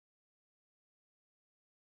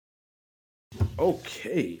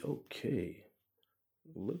Okay.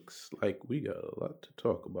 Looks like we got a lot to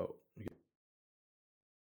talk about.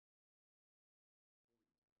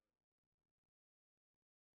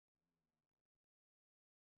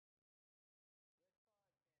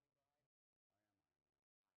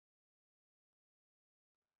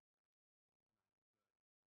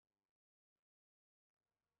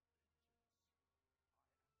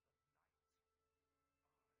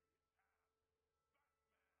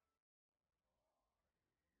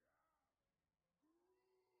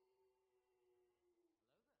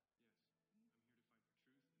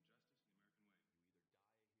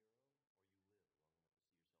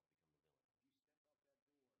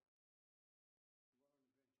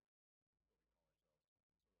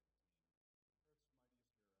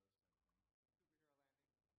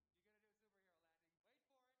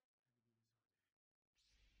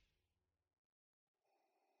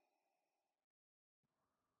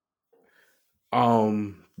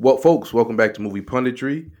 Well, folks, welcome back to Movie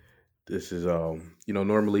Punditry. This is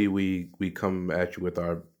normally we come at you with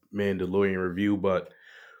our Mandalorian review, but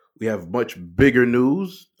we have much bigger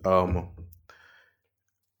news.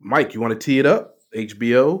 Mike, you want to tee it up?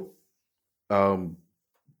 HBO, um,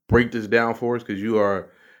 break this down for us because you're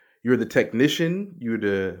the technician. You're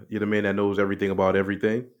the man that knows everything about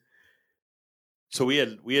everything. So we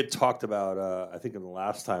had talked about I think in the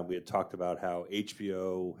last time we had talked about how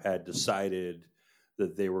HBO had decided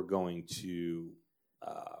that they were going to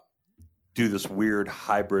uh, do this weird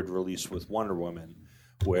hybrid release with Wonder Woman,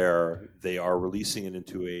 where they are releasing it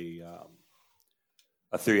into a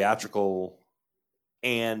theatrical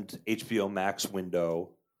and HBO Max window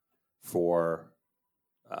for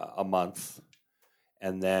a month,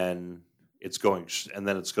 and then it's going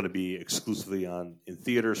to be exclusively on in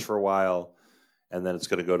theaters for a while, and then it's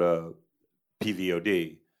going to go to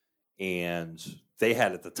PVOD. And they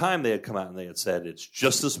had at the time they had come out and they had said it's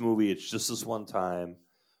just this movie, it's just this one time.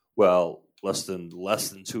 Well, less than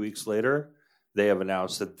 2 weeks later, they have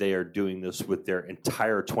announced that they are doing this with their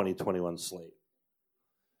entire 2021 slate.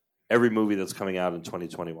 Every movie that's coming out in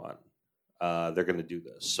 2021, they're going to do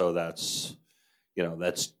this. So that's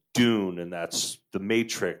Dune, and that's The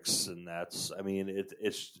Matrix, and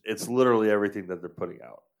it's literally everything that they're putting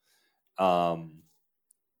out.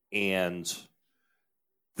 And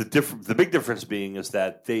the big difference being is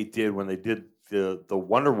that when they did the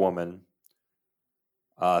Wonder Woman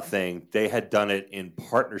thing, they had done it in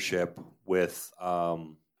partnership with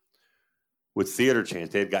theater chains.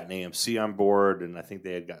 They had gotten AMC on board, and I think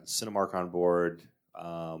they had gotten Cinemark on board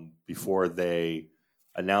before they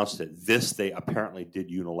announced it. This they apparently did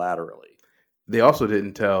unilaterally. They also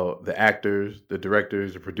didn't tell the actors, the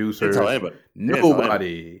directors, the They didn't producers, tell anybody.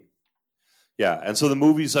 nobody. Yeah, and so the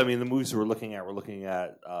movies we're looking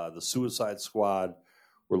at the Suicide Squad.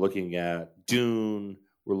 We're looking at Dune.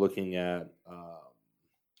 We're looking at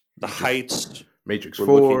The Heights. Matrix We're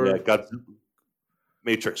 4. looking at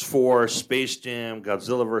Matrix 4, Space Jam,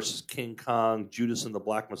 Godzilla versus King Kong, Judas and the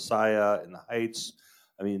Black Messiah, and The Heights.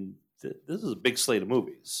 I mean, this is a big slate of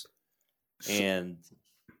movies. And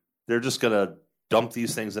they're just going to dump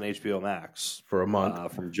these things on HBO Max for a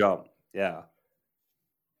month from jump. Yeah.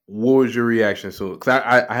 What was your reaction? So, because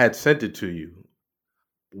I had sent it to you.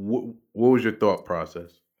 What was your thought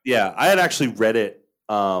process? Yeah, I had actually read it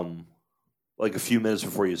like a few minutes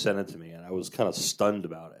before you sent it to me, and I was kind of stunned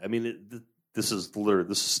about it. I mean, this is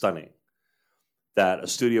stunning that a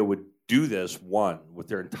studio would do this with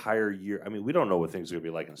their entire year. I mean, we don't know what things are going to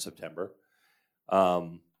be like in September,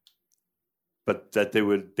 but that they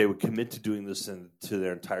would commit to doing this to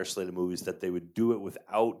their entire slate of movies. That they would do it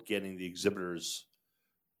without getting the exhibitors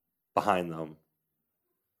behind them.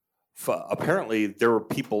 Apparently, there were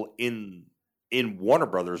people in Warner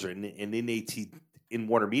Brothers or in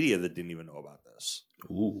Warner Media that didn't even know about this.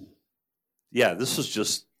 Ooh. Yeah, this was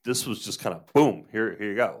just kind of boom. Here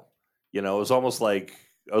you go. It was almost like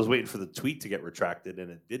I was waiting for the tweet to get retracted, and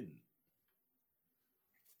it didn't.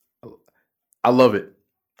 I love it.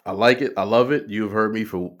 I like it. I love it. You've heard me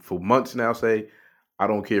for months now say I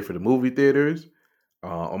don't care for the movie theaters.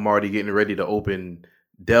 I'm already getting ready to open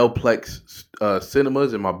Delplex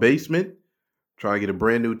cinemas in my basement. Trying to get a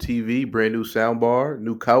brand new TV, brand new sound bar,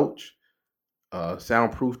 new couch,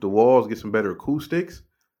 soundproof the walls, get some better acoustics.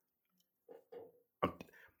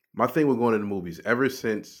 My thing with going to the movies, ever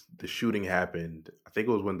since the shooting happened, I think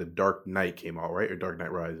it was when The Dark Knight came out, right? Or Dark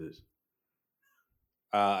Knight Rises.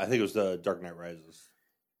 I think it was The Dark Knight Rises.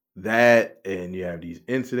 That, and you have these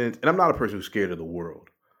incidents, and I'm not a person who's scared of the world,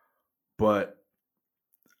 but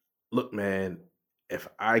look, man, if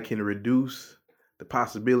I can reduce the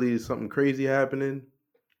possibility of something crazy happening,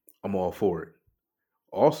 I'm all for it.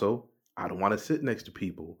 Also, I don't want to sit next to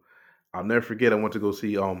people. I'll never forget. I went to go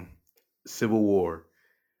see Civil War.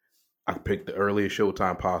 I picked the earliest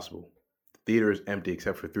showtime possible. The theater is empty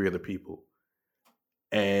except for 3 other people.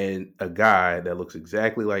 And a guy that looks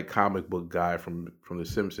exactly like comic book guy from The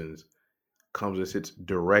Simpsons comes and sits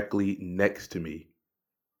directly next to me.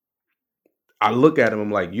 I look at him,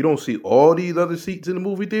 I'm like, you don't see all these other seats in the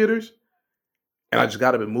movie theaters? And I just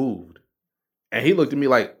got up and moved. And he looked at me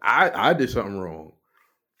like I did something wrong.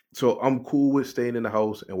 So I'm cool with staying in the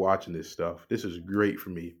house and watching this stuff. This is great for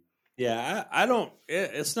me. Yeah, I don't.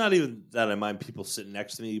 It's not even that I mind people sitting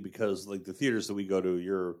next to me because, like, the theaters that we go to,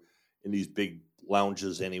 you're in these big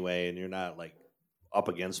lounges anyway, and you're not like up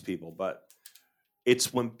against people. But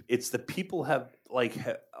it's when it's the people have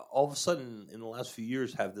all of a sudden in the last few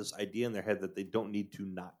years have this idea in their head that they don't need to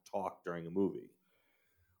not talk during a movie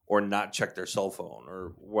or not check their cell phone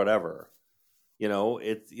or whatever.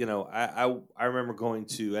 I remember going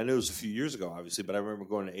to, I know it was a few years ago, obviously, but I remember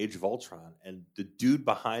going to Age of Ultron, and the dude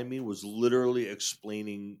behind me was literally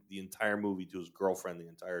explaining the entire movie to his girlfriend the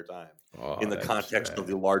entire time in the context of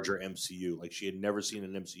the larger MCU. Like, she had never seen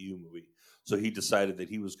an MCU movie. So he decided that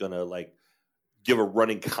he was going to, like, give a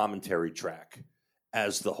running commentary track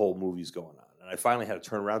as the whole movie's going on. And I finally had to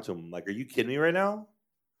turn around to him. I'm like, are you kidding me right now?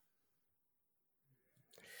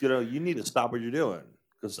 You need to stop what you're doing.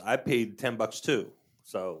 Because I paid $10 too,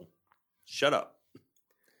 so shut up.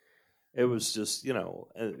 It was just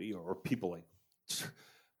or people like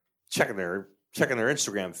checking their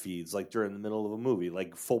Instagram feeds like during the middle of a movie,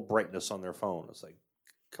 like full brightness on their phone. It's like,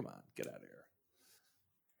 come on, get out of here.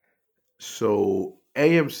 So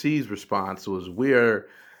AMC's response was, and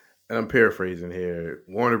I'm paraphrasing here,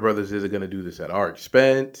 Warner Brothers isn't going to do this at our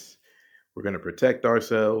expense. We're going to protect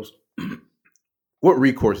ourselves. What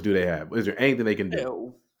recourse do they have? Is there anything they can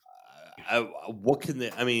do? What can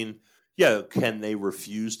they? I mean, yeah, can they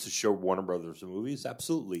refuse to show Warner Brothers movies?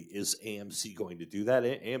 Absolutely. Is AMC going to do that?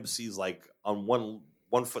 AMC's like on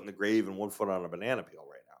one foot in the grave and 1 foot on a banana peel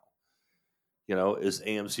right now. Is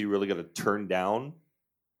AMC really going to turn down,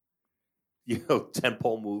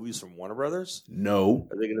 tentpole movies from Warner Brothers? No.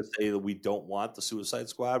 Are they going to say that we don't want the Suicide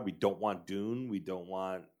Squad? We don't want Dune? We don't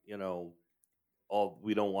want,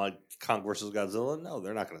 we don't want Kong versus Godzilla? No,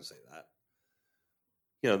 they're not going to say that.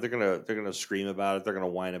 They're gonna scream about it. They're gonna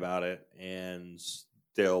whine about it, and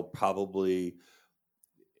they'll probably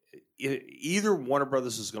either Warner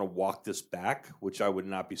Brothers is gonna walk this back, which I would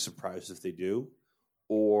not be surprised if they do,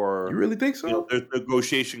 or you really think so? There's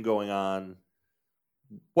negotiation going on.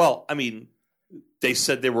 Well, I mean, they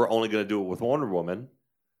said they were only going to do it with Wonder Woman,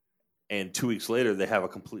 and 2 weeks later they have a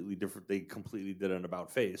completely different. They completely did an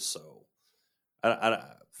about face. So,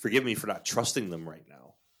 forgive me for not trusting them right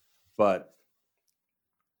now, but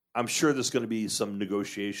I'm sure there's going to be some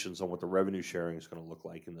negotiations on what the revenue sharing is going to look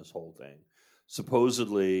like in this whole thing.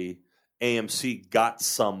 Supposedly, AMC got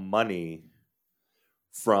some money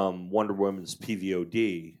from Wonder Woman's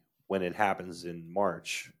PVOD when it happens in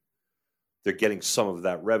March. They're getting some of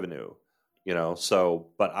that revenue, So,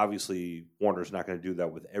 but obviously, Warner's not going to do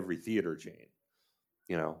that with every theater chain.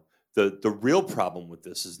 The real problem with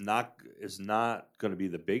this is not going to be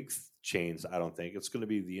the big chains. I don't think it's going to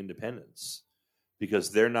be the independents.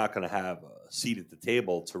 Because they're not going to have a seat at the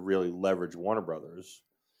table to really leverage Warner Brothers.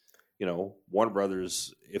 Warner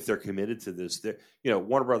Brothers, if they're committed to this,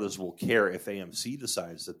 Warner Brothers will care if AMC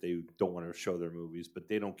decides that they don't want to show their movies, but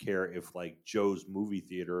they don't care if like Joe's movie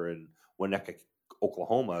theater in Winnetka,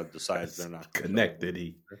 Oklahoma decides they're not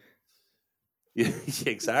connected. Yeah,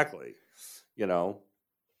 exactly.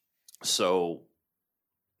 So,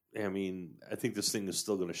 I mean, I think this thing is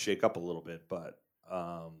still going to shake up a little bit, but.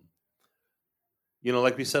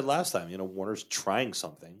 Like we said last time, Warner's trying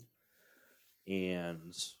something,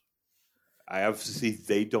 and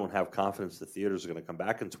they don't have confidence the theaters are going to come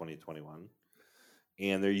back in 2021,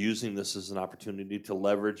 and they're using this as an opportunity to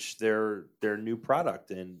leverage their new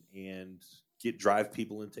product and drive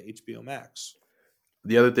people into HBO Max.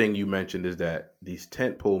 The other thing you mentioned is that these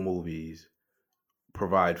tentpole movies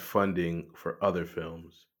provide funding for other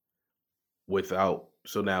films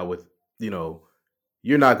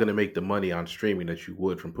you're not going to make the money on streaming that you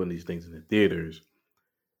would from putting these things in the theaters.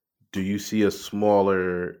 Do you see a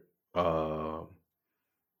smaller? Do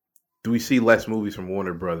we see less movies from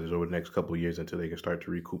Warner Brothers over the next couple of years until they can start to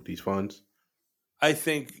recoup these funds? I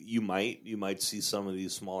think you might see some of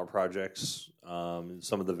these smaller projects, some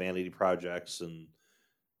of the vanity projects, and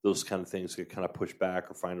those kind of things get kind of pushed back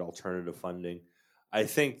or find alternative funding. I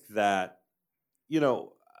think that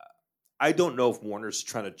I don't know if Warner's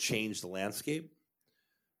trying to change the landscape.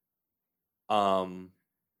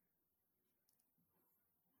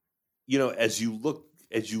 As you look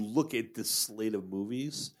as you look at this slate of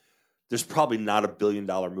movies, there's probably not $1 billion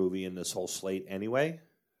movie in this whole slate anyway.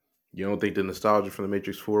 You don't think the nostalgia from The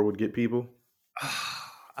Matrix 4 would get people?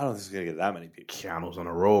 I don't think it's going to get that many people. Keanu's on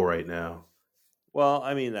a roll right now. Well,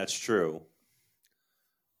 I mean, that's true.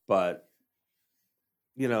 But,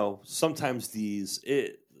 sometimes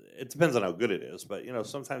it depends on how good it is. But,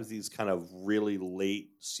 sometimes these kind of really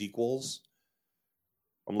late sequels.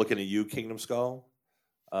 I'm looking at you, Kingdom Skull.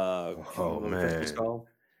 Man. Skull.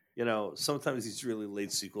 Sometimes these really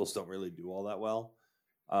late sequels don't really do all that well.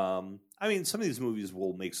 I mean, some of these movies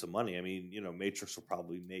will make some money. I mean, Matrix will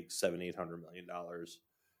probably make $700-800 million.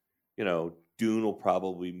 Dune will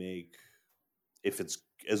probably make, if it's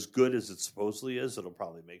as good as it supposedly is, it'll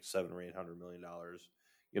probably make $700 or $800 million.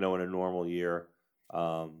 In a normal year.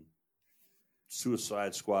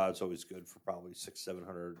 Suicide Squad's always good for probably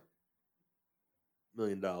 $600-700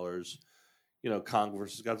 million. Kong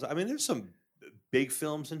versus Godzilla. I mean, there's some big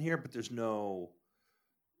films in here, but there's no,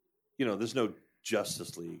 there's no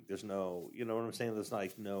Justice League. There's no, you know what I'm saying? There's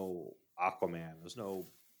like no Aquaman. There's no,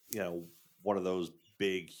 one of those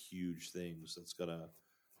big, huge things that's gonna,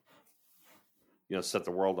 set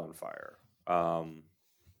the world on fire.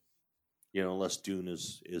 Unless Dune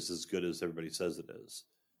is as good as everybody says it is.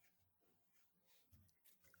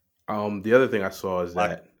 The other thing I saw is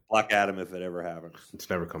that Black Adam, if it ever happens, it's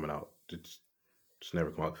never coming out. It's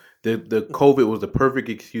never come out. The COVID was the perfect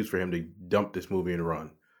excuse for him to dump this movie and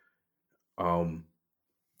run.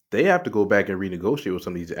 They have to go back and renegotiate with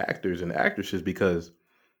some of these actors and actresses because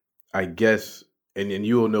I guess, and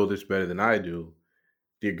you will know this better than I do,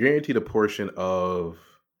 they're guaranteed a portion of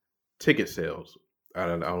ticket sales. I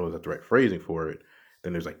don't know if that's the right phrasing for it.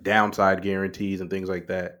 Then there's like downside guarantees and things like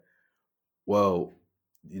that. Well,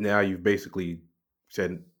 now you've basically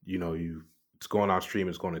said, it's going on stream,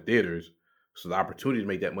 it's going to theaters. So the opportunity to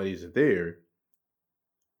make that money isn't there.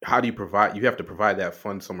 How do you provide? You have to provide that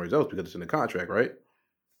fund somewhere else because it's in the contract, right?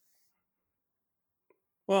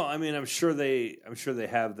 Well, I mean, I'm sure they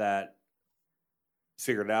have that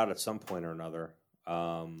figured out at some point or another.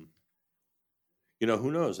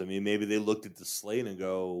 Who knows? I mean, maybe they looked at the slate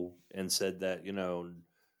and said that,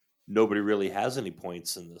 nobody really has any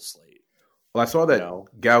points in the slate. Well, I saw that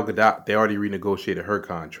Gal Gadot, they already renegotiated her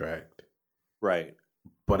contract. Right.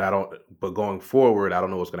 But going forward, I don't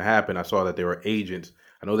know what's going to happen. I saw that there were agents.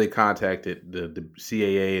 I know they contacted the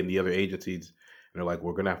CAA and the other agencies, and they're like,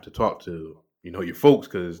 we're going to have to talk to, your folks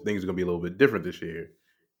because things are going to be a little bit different this year.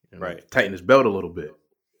 Right. Tighten his belt a little bit.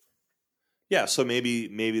 Yeah, so maybe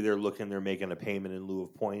they're making a payment in lieu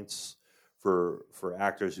of points for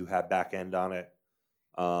actors who have back end on it.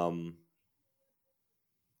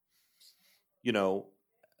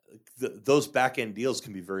 Those back end deals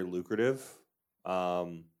can be very lucrative.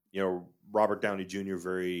 Robert Downey Jr.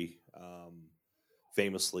 very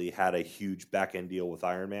famously had a huge back end deal with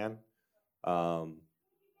Iron Man, and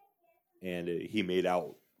he made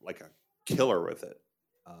out like a killer with it.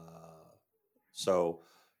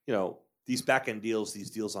 These back end deals,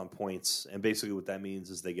 these deals on points, and basically what that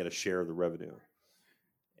means is they get a share of the revenue.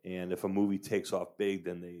 And if a movie takes off big,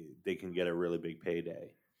 then they can get a really big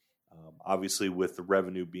payday. Obviously, with the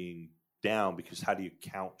revenue being down, because how do you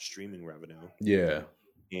count streaming revenue? Yeah,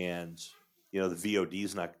 and the VOD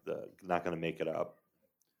is not going to make it up.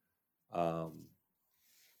 I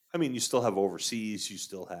mean, you still have overseas. You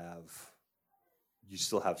still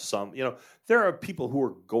have some. There are people who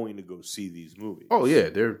are going to go see these movies. Oh yeah,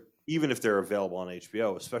 even if they're available on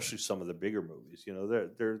HBO, especially some of the bigger movies.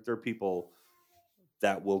 There are people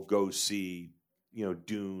that will go see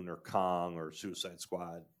Dune or Kong or Suicide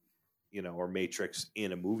Squad, or Matrix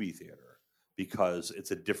in a movie theater because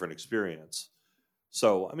it's a different experience.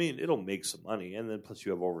 So, I mean, it'll make some money, and then plus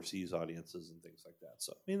you have overseas audiences and things like that.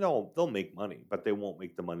 So, I mean, they'll make money, but they won't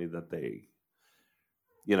make the money that they,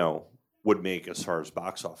 would make as far as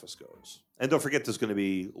box office goes. And don't forget, there's going to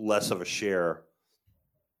be less of a share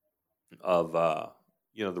of,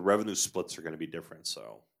 the revenue splits are going to be different.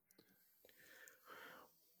 So,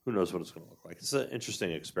 who knows what it's going to look like? It's an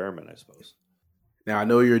interesting experiment, I suppose. Now, I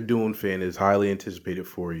know you're a Dune fan. It's highly anticipated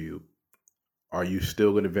for you. Are you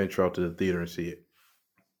still going to venture out to the theater and see it?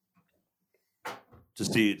 To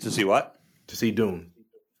see what? To see Dune.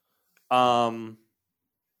 Well,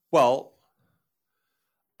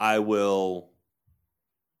 I will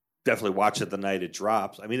definitely watch it the night it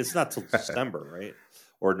drops. I mean, it's not till December, right?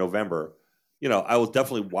 Or November. I will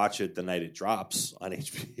definitely watch it the night it drops on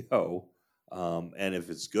HBO. And if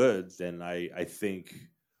it's good, then I think,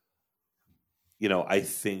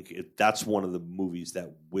 that's one of the movies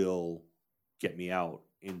that will get me out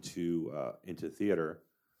into theater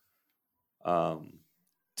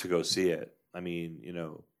to go see it. I mean,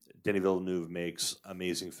 Denis Villeneuve makes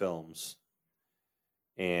amazing films,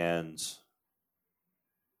 and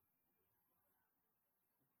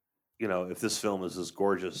if this film is as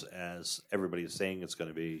gorgeous as everybody is saying it's going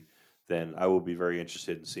to be, then I will be very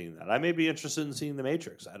interested in seeing that. I may be interested in seeing The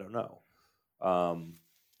Matrix. I don't know.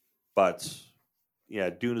 But yeah,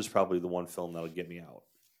 Dune is probably the one film that'll get me out.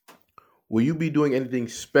 Will you be doing anything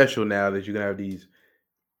special now that you're going to have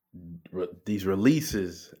these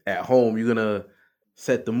releases at home? You're going to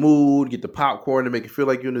set the mood, get the popcorn to make it feel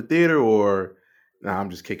like you're in the theater, or I'm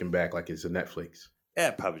just kicking back like it's a Netflix?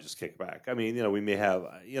 Yeah, probably just kick back. I mean, we may have,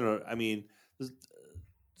 a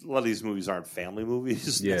lot of these movies aren't family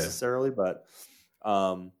movies necessarily, but,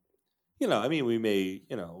 we may,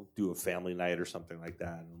 do a family night or something like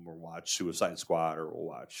that, and we'll watch Suicide Squad, or we'll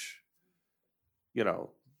watch,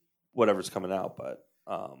 whatever's coming out. But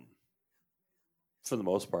for the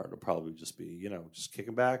most part, it'll probably just be, just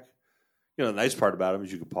kicking back. The nice part about them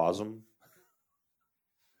is you can pause them.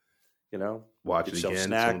 Watch it again.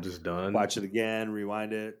 Snack, just done. Watch it again.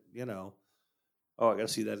 Rewind it. Oh, I gotta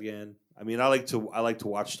see that again. I mean, I like to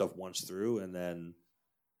watch stuff once through and then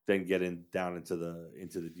get down into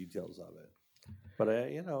the details of it. But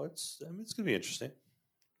it's gonna be interesting.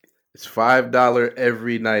 It's $5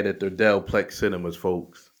 every night at the Delplex Cinemas,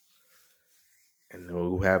 folks, and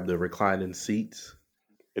we'll have the reclining seats.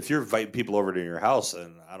 If you're inviting people over to your house,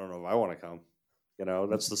 and I don't know if I want to come.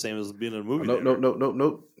 That's the same as being in a movie.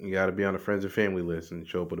 No. You got to be on the friends and family list and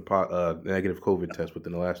show up with a negative COVID test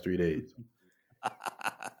within the last 3 days.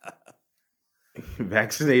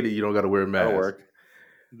 Vaccinated, you don't got to wear a mask. That'll work.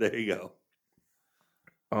 There you go.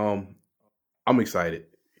 I'm excited.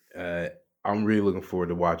 I'm really looking forward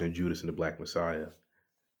to watching Judas and the Black Messiah.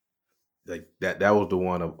 Like that was the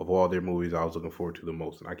one of all their movies I was looking forward to the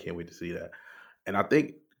most, and I can't wait to see that. And I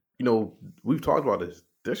think, we've talked about this.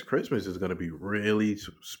 This Christmas is going to be really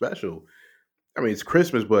special. I mean, it's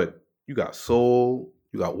Christmas, but you got Soul,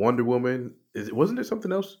 you got Wonder Woman. Wasn't there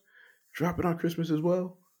something else dropping on Christmas as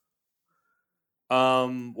well?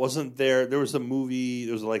 Wasn't there? There was a movie.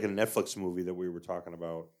 There was like a Netflix movie that we were talking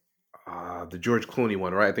about. The George Clooney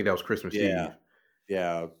one, right? I think that was Christmas Eve.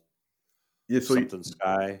 Yeah. So something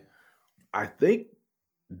Sky. I think.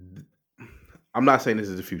 I'm not saying this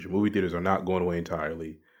is the future. Movie theaters are not going away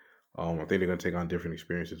entirely. I think they're going to take on different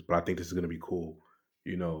experiences, but I think this is going to be cool.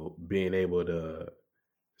 Being able to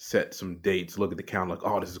set some dates, look at the calendar, like,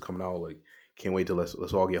 oh, this is coming out. Like, can't wait till let's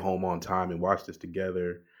all get home on time and watch this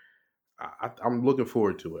together. I'm looking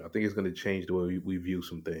forward to it. I think it's going to change the way we view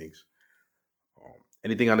some things.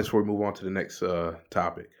 Anything on this before we move on to the next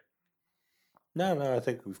topic? No, I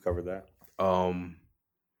think we've covered that.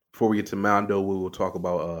 Before we get to Mondo, we will talk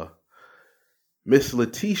about Miss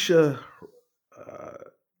Letitia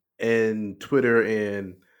and Twitter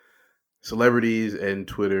and celebrities and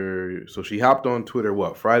Twitter. So she hopped on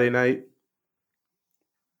Twitter, Friday night?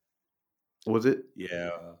 Was it?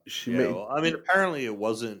 Yeah. Apparently it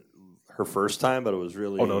wasn't her first time, but it was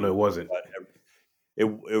really... Oh, no, it wasn't. It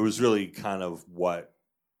was really kind of what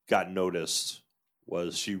got noticed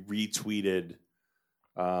was she retweeted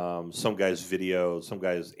some guy's video, some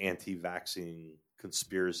guy's anti-vaccine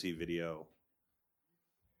conspiracy video.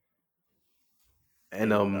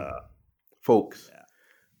 And folks,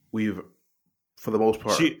 we've, for the most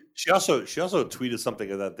part, she also tweeted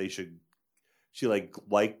something that she liked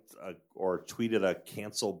or tweeted a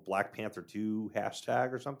cancel Black Panther 2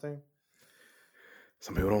 hashtag or something.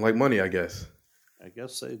 Some people don't like money, I guess. I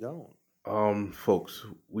guess they don't. Folks,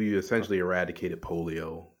 we essentially eradicated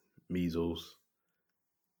polio, measles.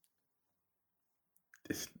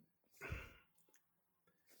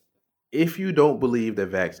 If you don't believe that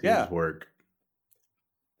vaccines work,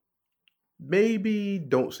 maybe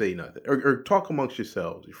don't say nothing or talk amongst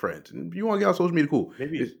yourselves, your friends. And if you want to get on social media, cool.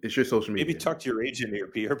 Maybe it's your social media. Maybe talk to your agent or your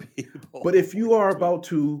peer people. But if you are about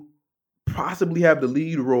to possibly have the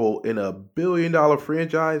lead role in a $1 billion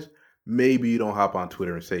franchise, maybe you don't hop on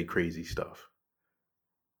Twitter and say crazy stuff.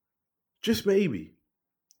 Just maybe.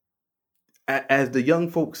 As the young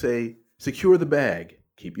folks say, secure the bag.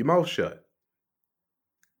 Keep your mouth shut.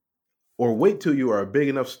 Or wait till you are a big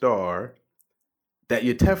enough star that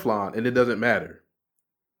you're Teflon and it doesn't matter.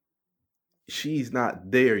 She's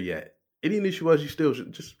not there yet. And even if she was, you still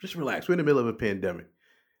should just relax. We're in the middle of a pandemic.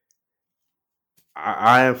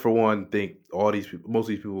 I for one, think most of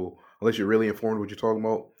these people, unless you're really informed what you're talking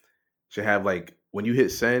about, should have, like, when you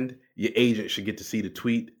hit send, your agent should get to see the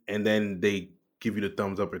tweet and then they give you the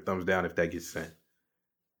thumbs up or thumbs down if that gets sent.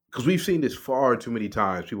 Because we've seen this far too many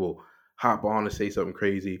times. People hop on and say something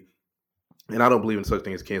crazy. And I don't believe in such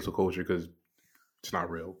thing as cancel culture because it's not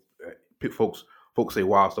real. Folks folks say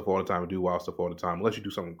wild stuff all the time and do wild stuff all the time. Unless you do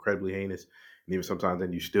something incredibly heinous, and even sometimes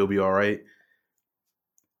then you still be all right.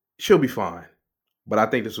 She'll be fine. But I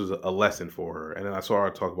think this was a lesson for her. And then I saw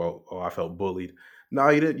her talk about, oh, I felt bullied. No,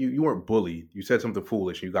 you didn't. You weren't bullied. You said something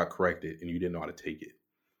foolish and you got corrected and you didn't know how to take it.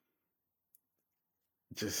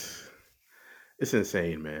 Just, it's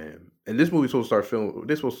insane, man. And this movie's supposed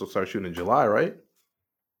to start shooting in July, right?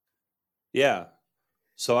 Yeah.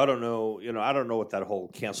 So I don't know, I don't know what that whole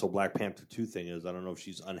cancel Black Panther 2 thing is. I don't know if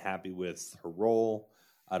she's unhappy with her role.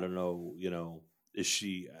 I don't know, is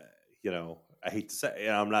she, I hate to say,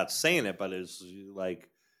 I'm not saying it, but it's like,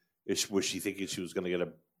 was she thinking she was going to get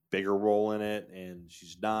a bigger role in it, and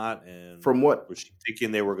she's not? And From what was she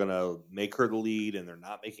thinking they were going to make her the lead, and they're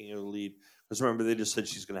not making her the lead? Because remember, they just said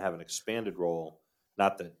she's going to have an expanded role,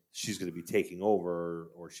 not that she's going to be taking over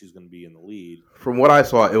or she's going to be in the lead. From what I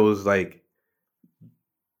saw, it was like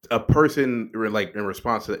a person like in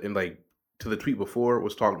response to to the tweet before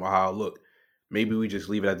was talking about how, look, maybe we just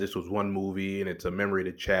leave it as this was one movie and it's a memory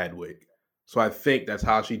to Chadwick. So I think that's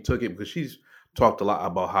how she took it, because she's talked a lot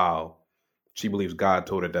about how she believes God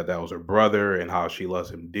told her that was her brother and how she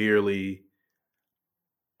loves him dearly.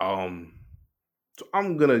 So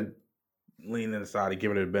I'm gonna lean inside and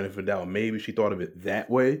giving her the benefit of the doubt. Maybe she thought of it that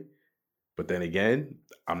way, but then again,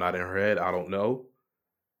 I'm not in her head. I don't know,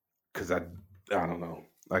 because I don't know.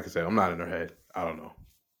 Like I said, I'm not in her head. I don't know.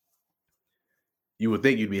 You would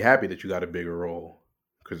think you'd be happy that you got a bigger role,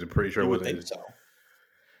 because I'm pretty sure it wasn't. Think so.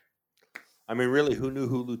 I mean, really, who knew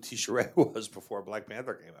who Letitia Wright was before Black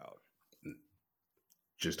Panther came out?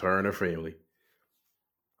 Just her and her family.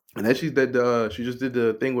 And then she just did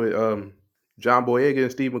the thing with John Boyega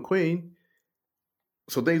and Steve McQueen.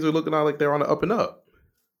 So things are looking out like they're on the up and up.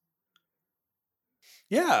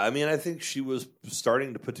 Yeah, I mean, I think she was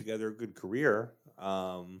starting to put together a good career,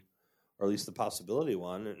 or at least the possibility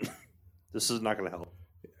one. And this is not going to help.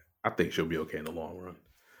 I think she'll be okay in the long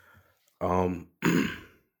run.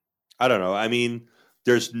 I don't know. I mean,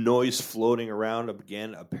 there's noise floating around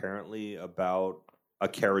again, apparently, about a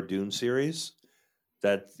Cara Dune series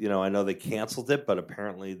that, I know they canceled it, but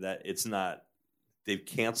apparently that it's not, they've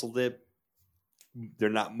canceled it. They're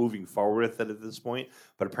not moving forward with it at this point,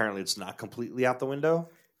 but apparently it's not completely out the window.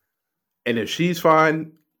 And if she's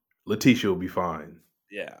fine, Letitia will be fine.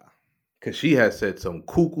 Yeah. Because she has said some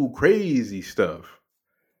cuckoo crazy stuff.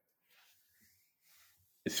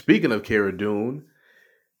 Speaking of Cara Dune,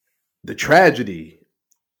 the tragedy.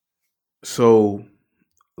 So,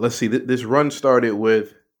 let's see. This run started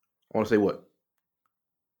with, I want to say, what,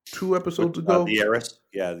 2 episodes ago? The Heiress.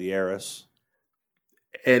 Yeah, The Heiress.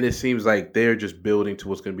 And it seems like they're just building to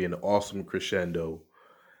what's going to be an awesome crescendo.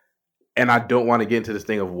 And I don't want to get into this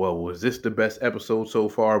thing of, well, was this the best episode so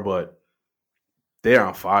far? But they're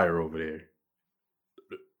on fire over there.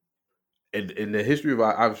 In the history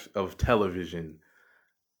of television,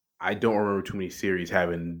 I don't remember too many series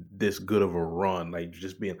having this good of a run. Like,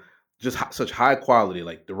 just being such high quality,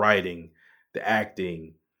 like the writing, the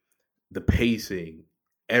acting, the pacing,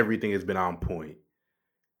 everything has been on point.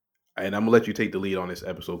 And I'm gonna let you take the lead on this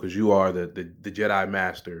episode, because you are the Jedi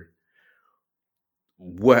Master.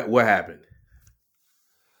 What happened?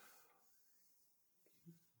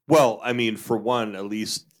 Well, I mean, for one, at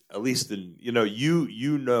least in,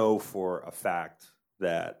 you know for a fact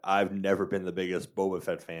that I've never been the biggest Boba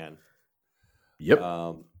Fett fan. Yep.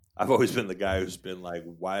 I've always been the guy who's been like,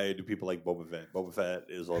 why do people like Boba Fett? Boba Fett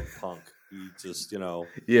is a punk. He just,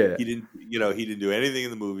 yeah. He didn't do anything in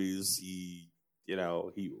the movies. He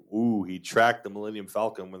tracked the Millennium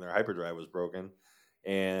Falcon when their hyperdrive was broken,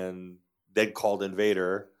 and then called in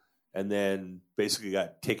Vader, and then basically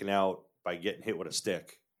got taken out by getting hit with a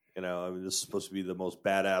stick. I mean, this is supposed to be the most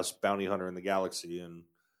badass bounty hunter in the galaxy, and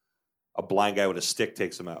a blind guy with a stick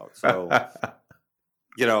takes him out. So,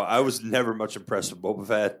 I was never much impressed with Boba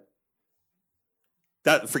Fett.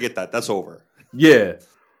 Forget that. That's over. Yeah.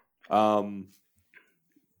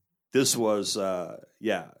 This was,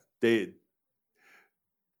 they,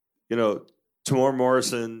 Tamora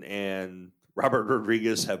Morrison and Robert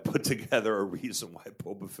Rodriguez have put together a reason why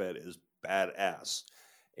Boba Fett is badass.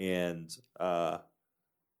 And,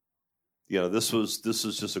 this was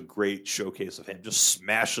just a great showcase of him just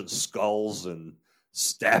smashing skulls and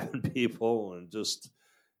stabbing people and just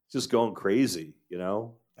going crazy,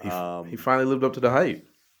 He finally lived up to the hype.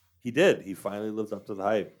 He did. He finally lived up to the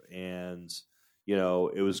hype. And,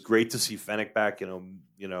 it was great to see Fennec back,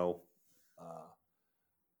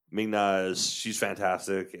 Ming-Na she's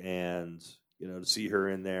fantastic, and to see her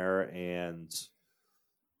in there, and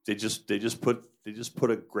they just put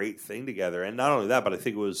a great thing together. And not only that, but I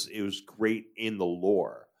think it was great in the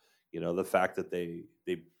lore. The fact that they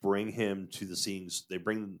bring him to the seeing, they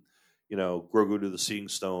bring Grogu to the Seeing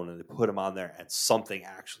Stone, and they put him on there, and something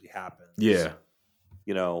actually happens. Yeah.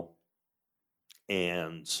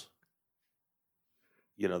 And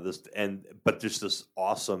but there's this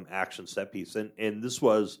awesome action set piece, and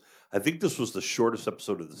I think this was the shortest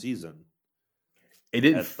episode of the season. It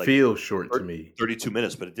didn't feel short to me. 32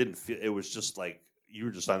 minutes, but it didn't feel. It was just like you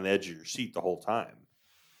were just on the edge of your seat the whole time.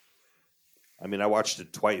 I mean, I watched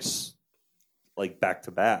it twice, like back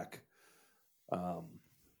to back.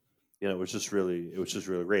 It was just really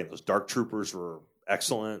great. Those Dark Troopers were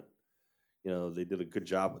excellent. They did a good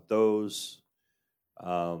job with those.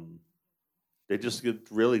 They just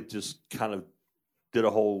really just kind of did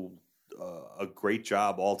a great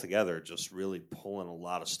job altogether, just really pulling a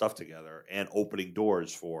lot of stuff together and opening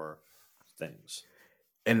doors for things.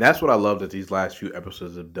 And that's what I love that these last few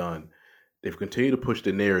episodes have done. They've continued to push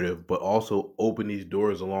the narrative, but also open these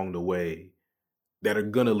doors along the way that are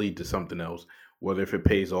going to lead to something else, whether if it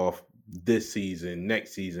pays off this season,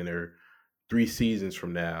 next season, or 3 seasons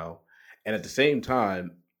from now. And at the same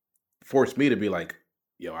time, forced me to be like,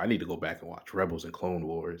 yo, I need to go back and watch Rebels and Clone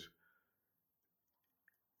Wars.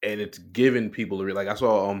 And it's given people to like. I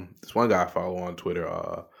saw this one guy I follow on Twitter,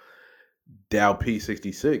 Dow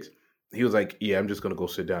P66. He was like, "Yeah, I'm just gonna go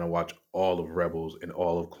sit down and watch all of Rebels and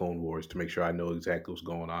all of Clone Wars to make sure I know exactly what's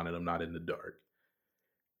going on and I'm not in the dark."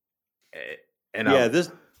 And yeah,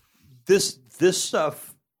 this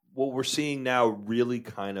stuff, what we're seeing now, really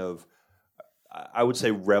kind of, I would say,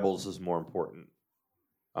 Rebels is more important.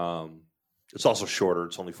 It's also shorter;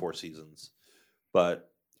 it's only 4 seasons, but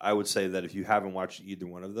I would say that if you haven't watched either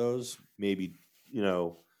one of those, maybe,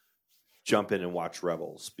 jump in and watch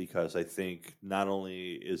Rebels, because I think not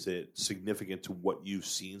only is it significant to what you've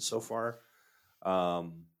seen so far,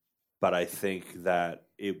 but I think that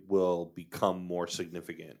it will become more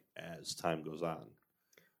significant as time goes on.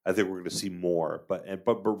 I think we're going to see more, but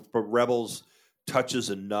Rebels touches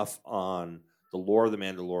enough on the lore of the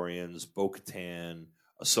Mandalorians, Bo-Katan,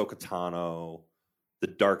 Ahsoka Tano, the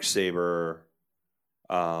Darksaber.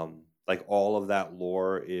 Like all of that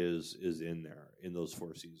lore is in there in those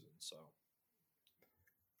 4 seasons. So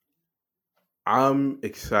I'm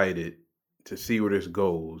excited to see where this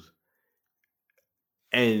goes.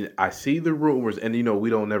 And I see the rumors, and we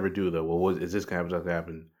don't never do though. Well, is this going to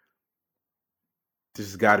happen? This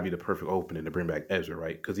has got to be the perfect opening to bring back Ezra,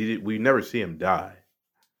 right? Because we never see him die.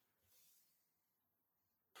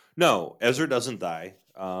 No, Ezra doesn't die.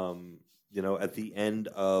 At the end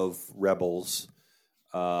of Rebels,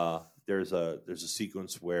 there's a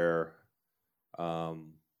sequence where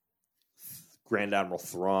Grand Admiral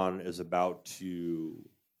Thrawn is about to,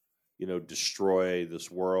 destroy this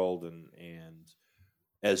world, and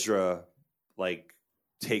Ezra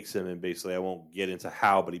takes him, and basically, I won't get into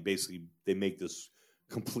how, but they make this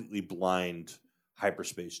completely blind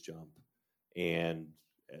hyperspace jump, and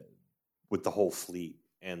with the whole fleet,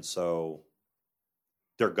 and so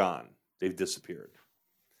they're gone. They've disappeared,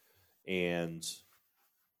 and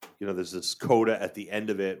there's this coda at the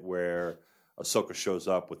end of it where Ahsoka shows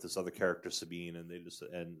up with this other character, Sabine, and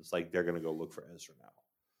it's like they're going to go look for Ezra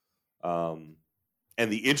now.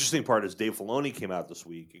 And the interesting part is Dave Filoni came out this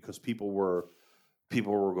week because people were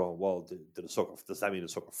going, well, does that mean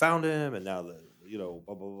Ahsoka found him? And now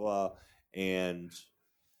blah, blah, blah. And,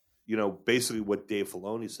 basically what Dave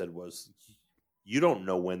Filoni said was, you don't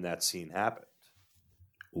know when that scene happened.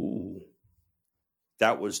 Ooh.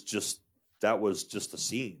 That was just a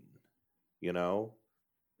scene,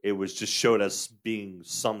 It was just showed as being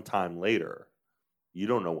sometime later. You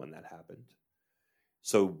don't know when that happened.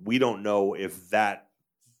 So we don't know if that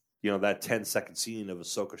 10-second scene of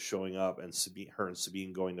Ahsoka showing up and her and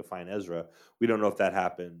Sabine going to find Ezra, we don't know if that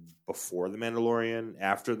happened before The Mandalorian,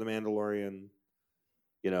 after The Mandalorian.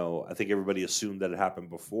 I think everybody assumed that it happened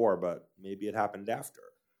before, but maybe it happened after.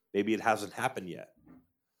 Maybe it hasn't happened yet.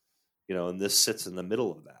 And this sits in the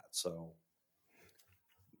middle of that. So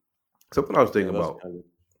something I was thinking about.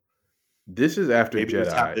 This is after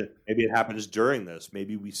Jedi. Maybe it happens during this.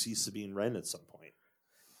 Maybe we see Sabine Wren at some point.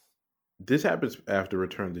 This happens after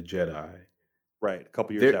Return of the Jedi. Right, a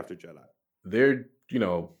couple years after Jedi. They're,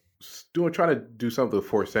 trying to do something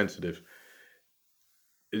Force sensitive.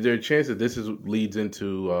 Is there a chance that this leads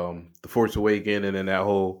into The Force Awakens, and then that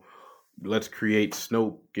whole let's create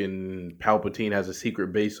Snoke and Palpatine has a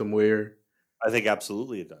secret base somewhere? I think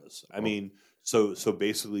absolutely it does. I mean, so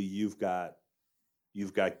basically you've got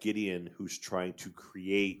Gideon who's trying to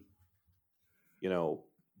create,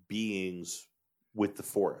 beings with the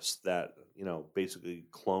Force that, basically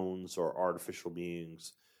clones or artificial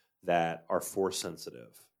beings that are Force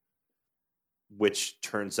sensitive. which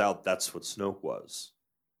turns out that's what Snoke was.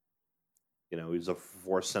 He's a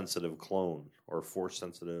Force-sensitive clone or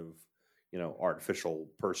Force-sensitive, artificial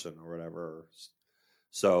person or whatever.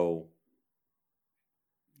 So,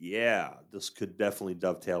 yeah, this could definitely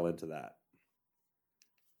dovetail into that.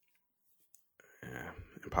 Yeah,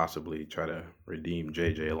 and possibly try to redeem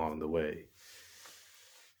JJ along the way.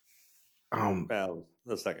 Well,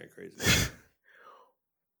 let's not get crazy.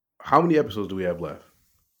 How many episodes do we have left?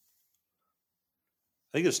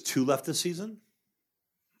 I think there's 2 left this season.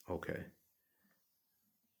 Okay.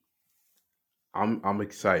 I'm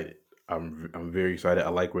excited. I'm very excited. I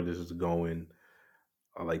like where this is going.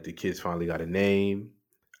 I like the kids finally got a name.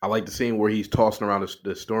 I like the scene where he's tossing around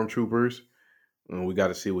the stormtroopers, and we got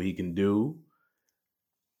to see what he can do.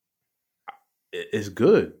 It's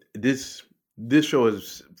good. This show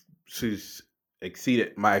has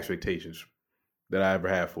exceeded my expectations that I ever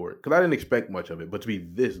had for it, because I didn't expect much of it, but to be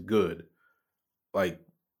this good, like,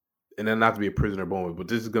 and then not to be a prisoner of moment, but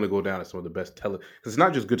this is going to go down as some of the best because it's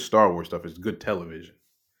not just good Star Wars stuff; it's good television.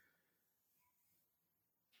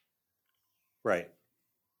 Right.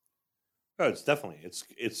 Oh, it's definitely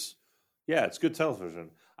it's good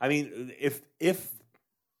television. I mean, if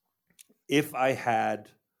I had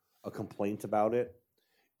a complaint about it,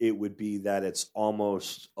 it would be that it's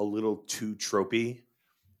almost a little too tropey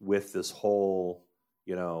with this whole,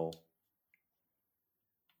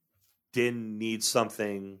 Din needs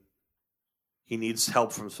something. He needs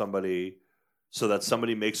help from somebody, so that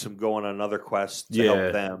somebody makes him go on another quest to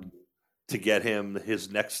help them to get him his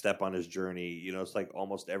next step on his journey. It's like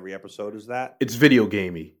almost every episode is that. It's video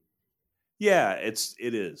gamey. Yeah, it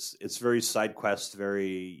is. It's very side quest,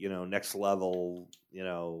 very, next level,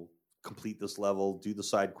 complete this level, do the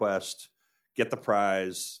side quest, get the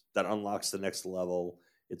prize that unlocks the next level.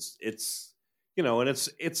 It's and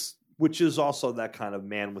it's which is also that kind of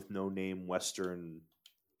man with no name Western,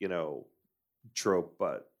 trope,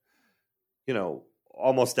 but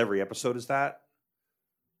almost every episode is that.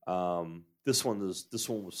 This one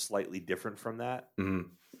was slightly different from that.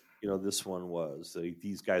 Mm-hmm. This one was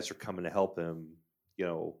these guys are coming to help him,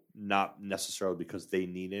 not necessarily because they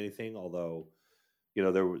need anything, although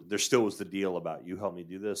there still was the deal about you help me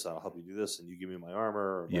do this, I'll help you do this, and you give me my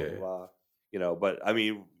armor, blah, blah, blah. But I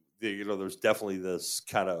mean, there's definitely this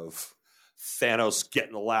kind of Thanos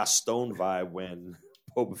getting the last stone vibe when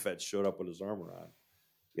Boba Fett showed up with his armor on,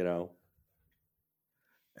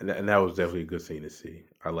 And that was definitely a good scene to see.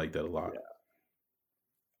 I like that a lot. Yeah.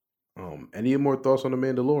 Any more thoughts on The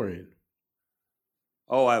Mandalorian?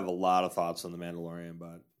 Oh, I have a lot of thoughts on The Mandalorian,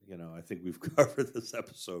 but I think we've covered this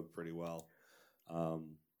episode pretty well. I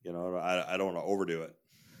don't want to overdo it.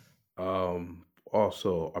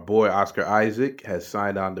 Also, our boy Oscar Isaac has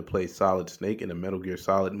signed on to play Solid Snake in the Metal Gear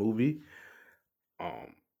Solid movie.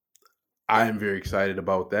 I am very excited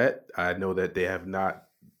about that. I know that they have not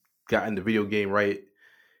gotten the video game right.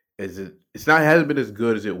 It hasn't been as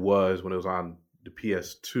good as it was when it was on the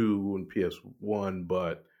PS2 and PS1,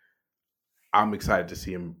 but I'm excited to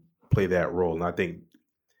see him play that role. And I think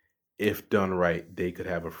if done right, they could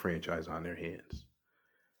have a franchise on their hands.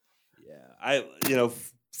 Yeah,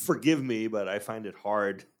 forgive me, but I find it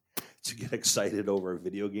hard to get excited over a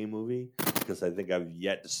video game movie because I think I've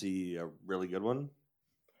yet to see a really good one.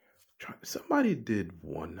 Somebody did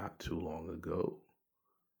one not too long ago.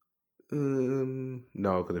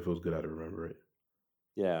 No, because if it was good, I'd remember it.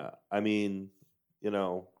 Yeah, I mean,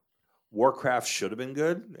 Warcraft should have been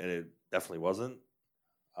good, and it definitely wasn't.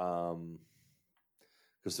 Because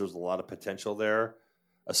there's a lot of potential there.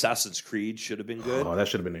 Assassin's Creed should have been good. Oh, that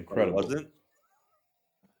should have been incredible. It wasn't.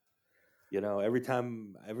 Every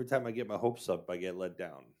time I get my hopes up, I get let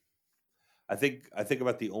down. I think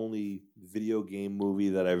about the only video game movie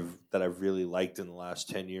that I've really liked in the last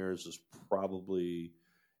 10 years is probably,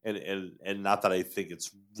 and not that I think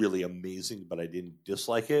it's really amazing, but I didn't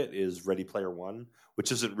dislike it, is Ready Player One,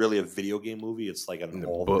 which isn't really a video game movie. It's like an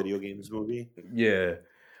all video games movie. Yeah.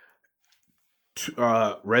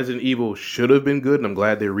 Resident Evil should have been good, and I'm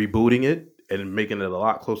glad they're rebooting it and making it a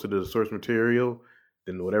lot closer to the source material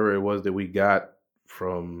than whatever it was that we got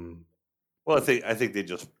from. Well, I think they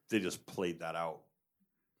just played that out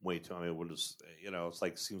way too. I mean, it's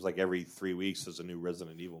seems like every 3 weeks there's a new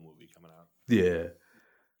Resident Evil movie coming out. Yeah.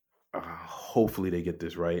 Hopefully they get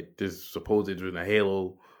this right. There's supposedly been a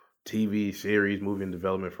Halo TV series movie in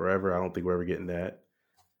development forever. I don't think we're ever getting that.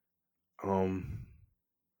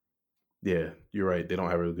 Yeah, you're right. They don't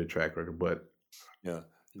have a really good track record, but yeah,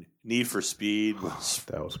 Need for Speed was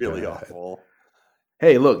that was really bad. awful.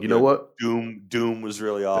 Hey, look, you know what? Doom was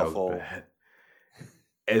really awful. That was bad.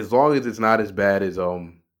 As long as it's not as bad as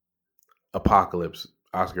Apocalypse,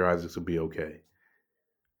 Oscar Isaacs will be okay.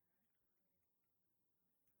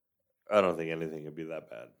 I don't think anything would be that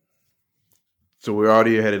bad. So we're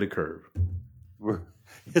already ahead of the curve.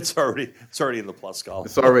 It's already in the plus column.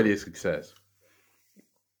 It's already a success.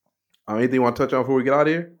 Anything you want to touch on before we get out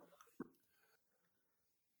of here?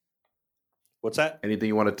 What's that? Anything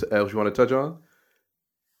else you want to touch on?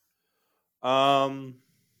 I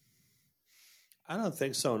don't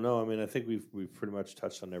think so. No, I mean, I think we've pretty much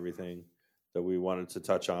touched on everything that we wanted to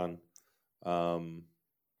touch on.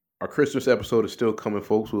 Our Christmas episode is still coming,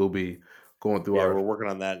 folks. We'll be going through our we're working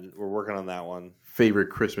on that. We're working on that one. Favorite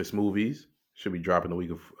Christmas movies. Should be dropping the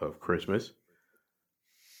week of Christmas.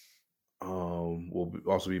 We'll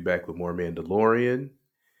also be back with more Mandalorian,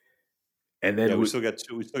 and then we still got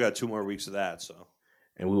 2 more weeks of that. So,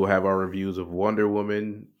 and we will have our reviews of Wonder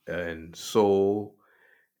Woman and Soul,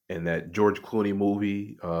 and that George Clooney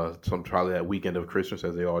movie. Probably that weekend of Christmas,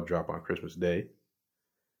 as they all drop on Christmas Day.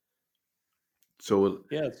 So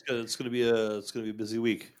yeah, it's gonna be a busy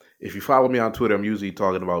week. If you follow me on Twitter, I'm usually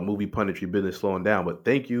talking about movie punditry business slowing down. But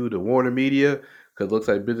thank you to Warner Media, because it looks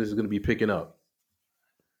like business is going to be picking up.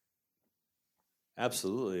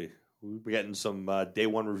 Absolutely. We're getting some day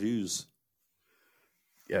one reviews.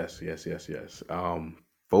 Yes.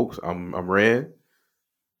 Folks, I'm Rand.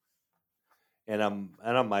 And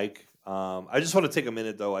I'm Mike. I just want to take a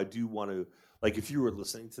minute, though. I do want to, if you were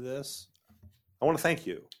listening to this, I want to thank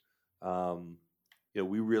you.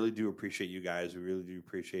 We really do appreciate you guys. We really do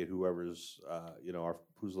appreciate whoever's,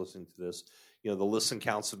 who's listening to this. The listen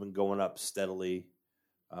counts have been going up steadily,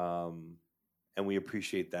 and we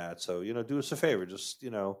appreciate that. So, do us a favor. Just,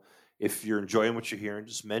 if you're enjoying what you're hearing,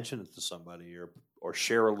 just mention it to somebody or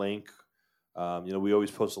share a link. We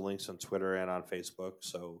always post the links on Twitter and on Facebook.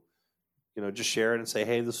 So, just share it and say,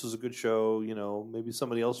 hey, this was a good show. Maybe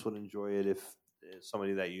somebody else would enjoy it if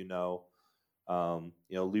somebody that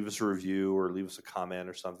leave us a review or leave us a comment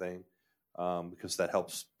or something, because that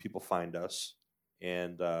helps people find us.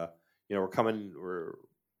 And we're coming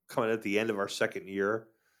at the end of our second year,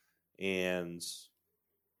 and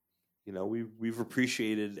we've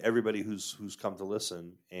appreciated everybody who's come to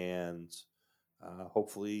listen, and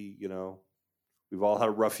hopefully we've all had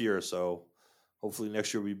a rough year, so hopefully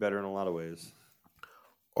next year will be better in a lot of ways.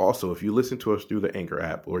 Also, if you listen to us through the Anchor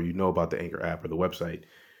app, or about the Anchor app or the website,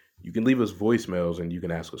 you can leave us voicemails and you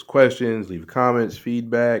can ask us questions, leave comments,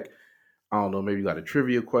 feedback. I don't know, maybe you got a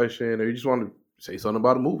trivia question, or you just want to say something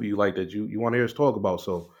about a movie you like that you want to hear us talk about.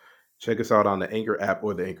 So check us out on the Anchor app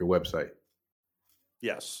or the Anchor website.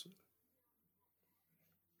 Yes.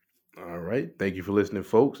 All right. Thank you for listening,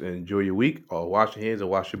 folks, and enjoy your week. Wash your hands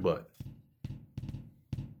and wash your butt.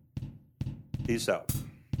 Peace out.